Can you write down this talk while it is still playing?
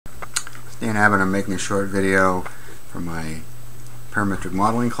Dan Abbott. I'm making a short video for my Parametric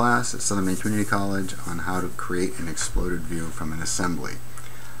Modeling class at Southern Maine Community College on how to create an exploded view from an assembly.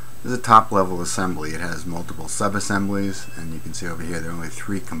 This is a top level assembly. It has multiple sub-assemblies, and you can see over here there are only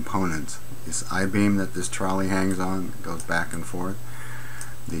 3 components. This I-beam that this trolley hangs on goes back and forth,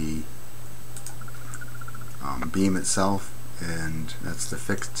 the beam itself, and that's the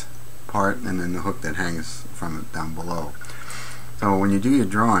fixed part, and then the hook that hangs from it down below. So when you do your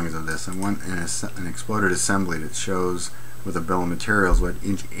drawings of this, I want an exploded assembly that shows with a bill of materials what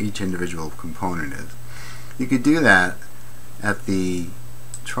each individual component is. You could do that at the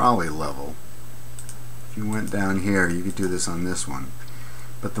trolley level. If you went down here, you could do this on this one.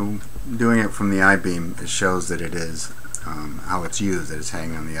 But doing it from the I-beam, it shows that it is how it's used, that it's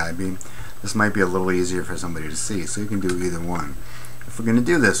hanging on the I-beam. This might be a little easier for somebody to see, so you can do either one. If we're going to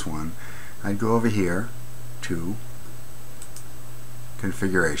do this one, I'd go over here to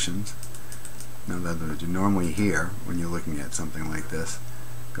Configurations. Now that you normally here when you're looking at something like this,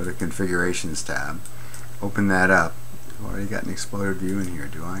 go to Configurations tab, open that up. I've already got an exploded view in here,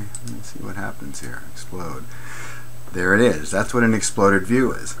 do I? Let me see what happens here. Explode. There it is. That's what an exploded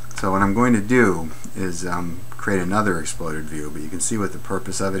view is. So what I'm going to do is create another exploded view, but you can see what the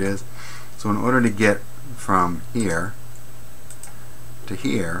purpose of it is. So in order to get from here to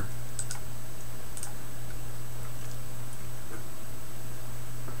here,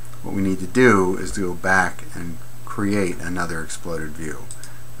 what we need to do is to go back and create another exploded view.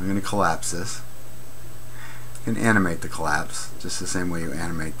 I'm going to collapse this. You can animate the collapse just the same way you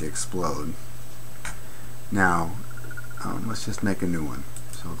animate the explode. Now let's just make a new one.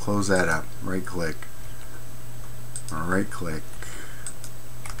 So we'll close that up, right click, or right click,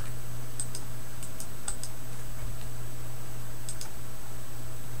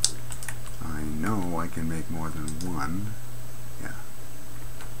 I know I can make more than one. Yeah.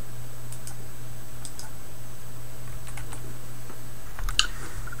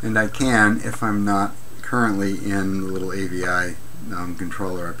 And I can if I'm not currently in the little AVI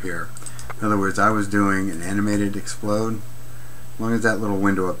controller up here. In other words, I was doing an animated explode. As long as that little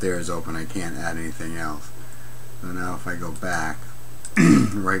window up there is open, I can't add anything else. So now if I go back,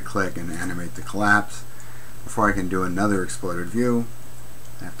 right click and animate the collapse, before I can do another exploded view,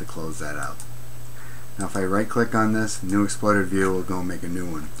 I have to close that out. Now if I right click on this, new exploded view, will go and make a new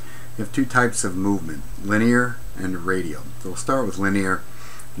one. You have 2 types of movement, linear and radial. So we'll start with linear.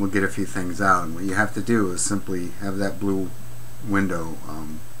 We'll get a few things out, and what you have to do is simply have that blue window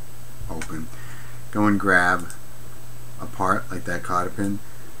open. Go and grab a part like that cotter pin.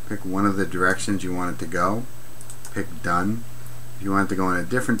 Pick one of the directions you want it to go. Pick done. If you want it to go in a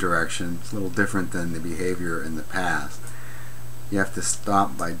different direction, it's a little different than the behavior in the past. You have to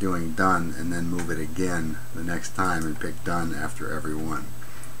stop by doing done and then move it again the next time and pick done after every one.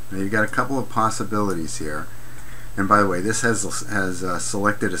 Now you've got a couple of possibilities here. And by the way, this has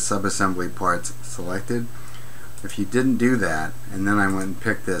selected a subassembly parts selected. If you didn't do that, and then I went and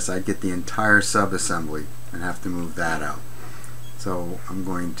picked this, I'd get the entire subassembly and have to move that out. So I'm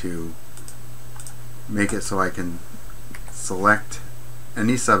going to make it so I can select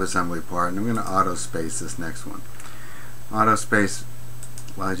any subassembly part, and I'm going to auto space this next one. Auto space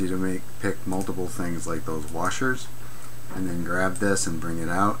allows you to pick multiple things like those washers, and then grab this and bring it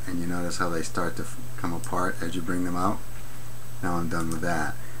out, and you notice how they start to come apart as you bring them out. Now I'm done with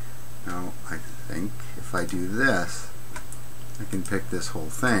that. Now I think if I do this, I can pick this whole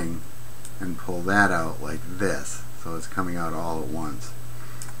thing and pull that out like this, so it's coming out all at once.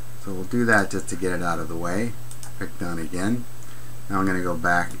 So we'll do that just to get it out of the way. Pick done again. Now I'm going to go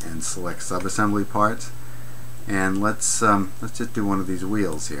back and select subassembly parts, and let's just do one of these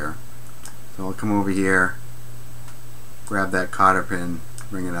wheels here. So I'll come over here, grab that cotter pin,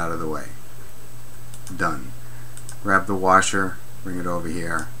 bring it out of the way. Done. Grab the washer, bring it over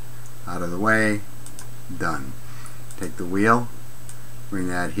here, out of the way. Done. Take the wheel, bring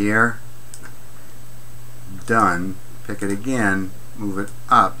that here. Done. Pick it again, move it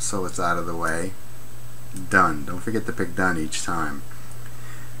up so it's out of the way. Done. Don't forget to pick done each time.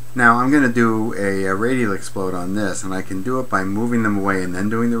 Now I'm going to do a radial explode on this, and I can do it by moving them away and then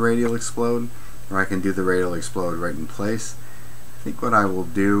doing the radial explode, or I can do the radial explode right in place. I think what I will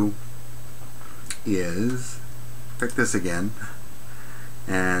do is pick this again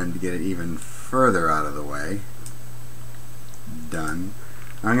and get it even further out of the way. Done.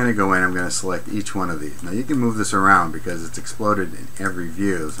 I'm going to go in, I'm going to select each one of these. Now you can move this around because it's exploded in every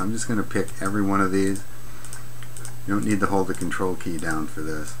view, so I'm just going to pick every one of these. You don't need to hold the control key down for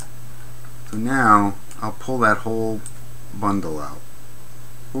this. So now I'll pull that whole bundle out.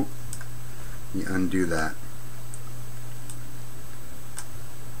 Oop. You undo that.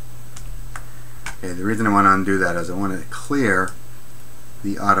 Okay, the reason I want to undo that is I want to clear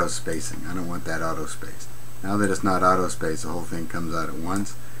the auto spacing. I don't want that auto space. Now that it's not auto space, the whole thing comes out at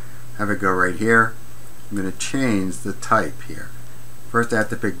once. Have it go right here. I'm going to change the type here. First I have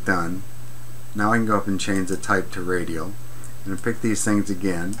to pick done. Now I can go up and change the type to radial. I'm going to pick these things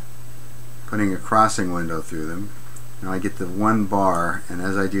again, putting a crossing window through them. Now I get the one bar, and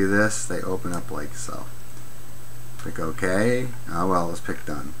as I do this, they open up like so. Pick OK. Oh well, let's pick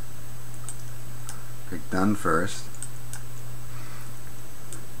done. Pick done first.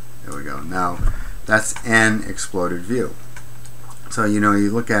 There we go. Now that's an exploded view. So you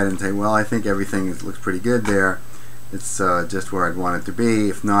look at it and say, well, I think everything looks pretty good there. It's just where I'd want it to be.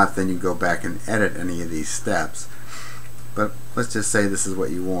 If not, then you go back and edit any of these steps. But let's just say this is what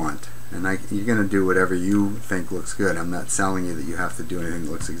you want, and you're going to do whatever you think looks good. I'm not telling you that you have to do anything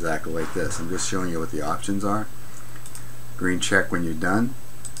that looks exactly like this. I'm just showing you what the options are. Green check when you're done.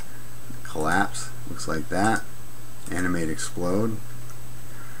 Collapse looks like that. Animate explode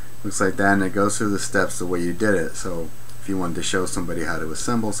looks like that, and it goes through the steps the way you did it. So if you wanted to show somebody how to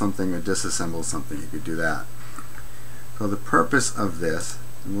assemble something or disassemble something, you could do that. So the purpose of this,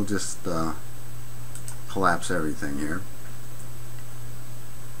 and we'll just collapse everything here.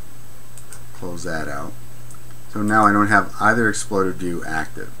 Close that out. So now I don't have either exploded view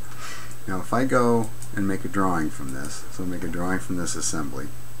active. Now if I go and make a drawing from this, so make a drawing from this assembly,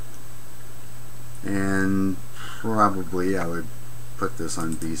 and probably I would put this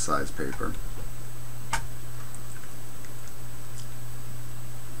on B-size paper.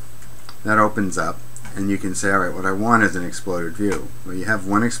 That opens up, and you can say, alright, what I want is an exploded view. Well, you have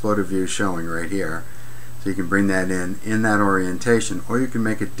one exploded view showing right here, so you can bring that in that orientation, or you can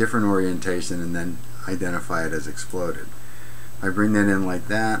make a different orientation and then identify it as exploded. If I bring that in like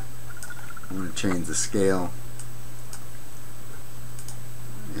that, I'm going to change the scale.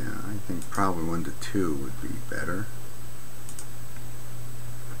 Yeah, I think probably 1 to 2 would be better.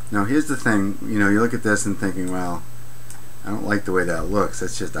 Now here's the thing, you look at this and thinking, well, I don't like the way that looks.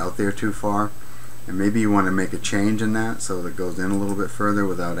 That's just out there too far. And maybe you want to make a change in that so that it goes in a little bit further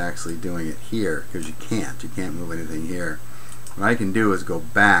without actually doing it here, because you can't move anything here. What I can do is go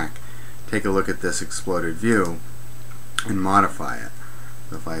back, take a look at this exploded view, and modify it.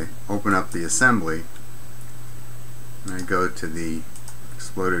 So if I open up the assembly and I go to the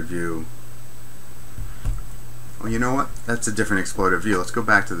exploded view, well, you know what? That's a different exploded view. Let's go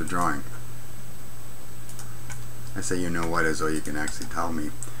back to the drawing. I say you know what as though you can actually tell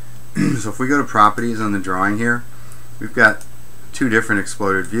me. So if we go to properties on the drawing here, we've got two different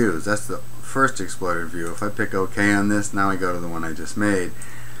exploded views. That's the first exploded view. If I pick OK on this, now I go to the one I just made.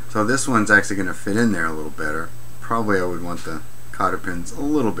 So this one's actually going to fit in there a little better. Probably I would want the cotter pins a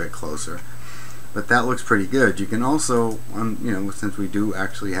little bit closer, but that looks pretty good. You can also, since we do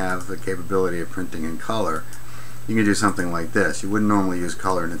actually have the capability of printing in color, you can do something like this. You wouldn't normally use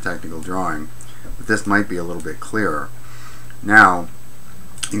color in a technical drawing, but this might be a little bit clearer. Now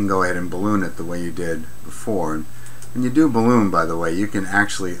you can go ahead and balloon it the way you did before. And when you do balloon, by the way, you can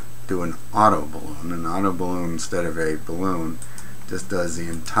actually do an auto balloon. An auto balloon, instead of a balloon, just does the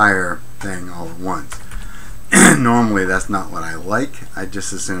entire thing all at once. Normally that's not what I like. I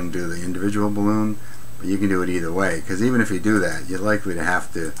just as soon do the individual balloon, but you can do it either way, because even if you do that, you're likely to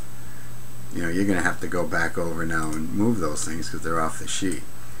have to, you're going to have to go back over now and move those things because they're off the sheet.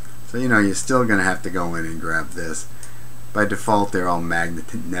 So you're still going to have to go in and grab this. By default, they're all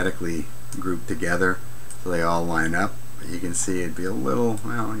magnetically grouped together, so they all line up. But you can see it'd be a little,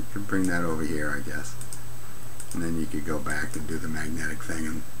 well, you could bring that over here, I guess. And then you could go back and do the magnetic thing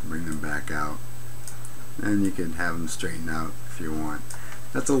and bring them back out. And you could have them straighten out if you want.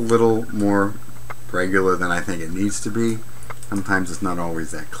 That's a little more regular than I think it needs to be. Sometimes it's not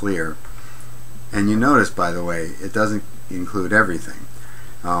always that clear. And you notice, by the way, it doesn't include everything.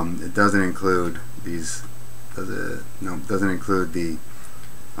 It doesn't include these. No, it doesn't include the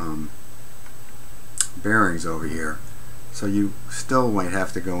bearings over here. So you still might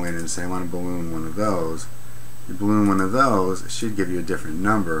have to go in and say, I want to balloon one of those. You balloon one of those, it should give you a different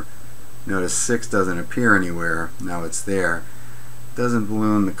number. Notice 6 doesn't appear anywhere. Now it's there. It doesn't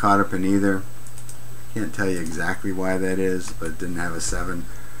balloon the cotter pin either. Can't tell you exactly why that is, but it didn't have a 7.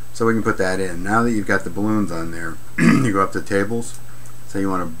 So we can put that in. Now that you've got the balloons on there, you go up to tables. So you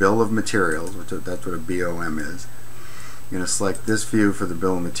want a bill of materials, which that's what a BOM is. You're going to select this view for the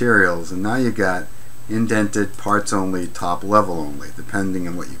bill of materials, and now you've got indented, parts only, top level only. Depending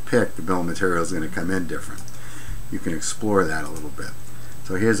on what you pick, the bill of materials is going to come in different. You can explore that a little bit.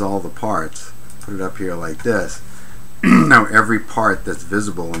 So here's all the parts. Put it up here like this. Now every part that's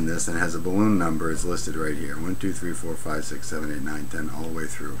visible in this and has a balloon number is listed right here. 1, 2, 3, 4, 5, 6, 7, 8, 9, 10, all the way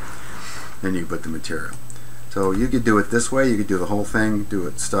through. then you put the material. So you could do it this way. You could do the whole thing, do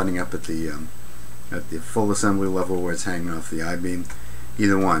it starting up at the full assembly level where it's hanging off the I-beam.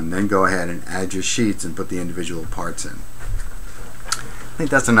 Either one. Then go ahead and add your sheets and put the individual parts in. I think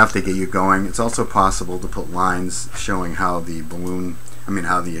that's enough to get you going. It's also possible to put lines showing how the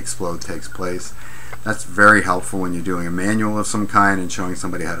how the explode takes place. That's very helpful when you're doing a manual of some kind and showing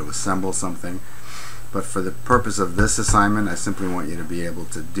somebody how to assemble something. But for the purpose of this assignment, I simply want you to be able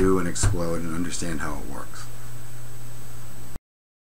to do an explode and understand how it works.